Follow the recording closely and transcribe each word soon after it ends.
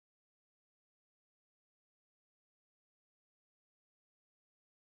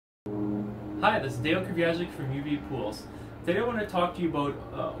Hi, this is Kreviazuk from UV Pools. Today I want to talk to you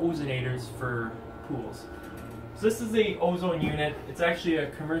about ozonators for pools. So this is the ozone unit. It's actually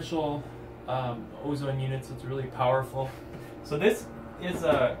a commercial ozone unit, so it's really powerful. So this is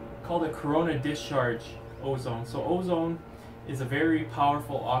called a corona discharge ozone. So ozone is a very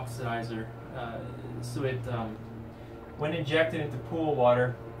powerful oxidizer. So it, when injected into pool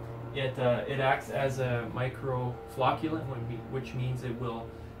water, it acts as a microflocculant, which means it will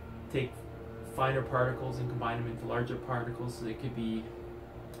take finer particles and combine them into larger particles so they could be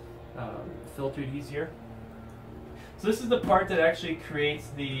filtered easier. So this is the part that actually creates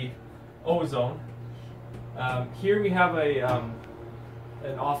the ozone. Here we have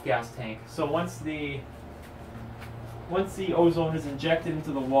an off-gas tank. So once the ozone is injected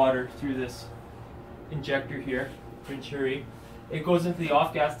into the water through this injector here, Venturi, it goes into the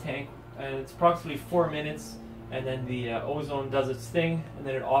off-gas tank, and it's approximately 4 minutes, and then the ozone does its thing, and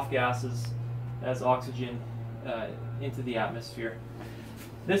then it off-gases as oxygen into the atmosphere.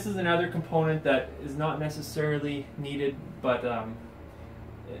 This is another component that is not necessarily needed, but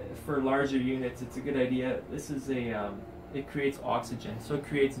for larger units it's a good idea. This is it creates oxygen, so it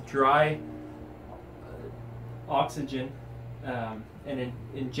creates dry oxygen and it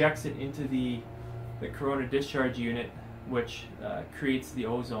injects it into the corona discharge unit, which creates the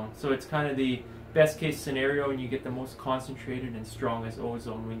ozone. So it's kind of the best case scenario, and you get the most concentrated and strongest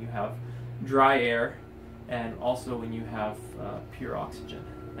ozone when you have dry air, and also when you have pure oxygen.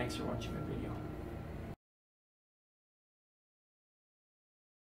 Thanks for watching my video.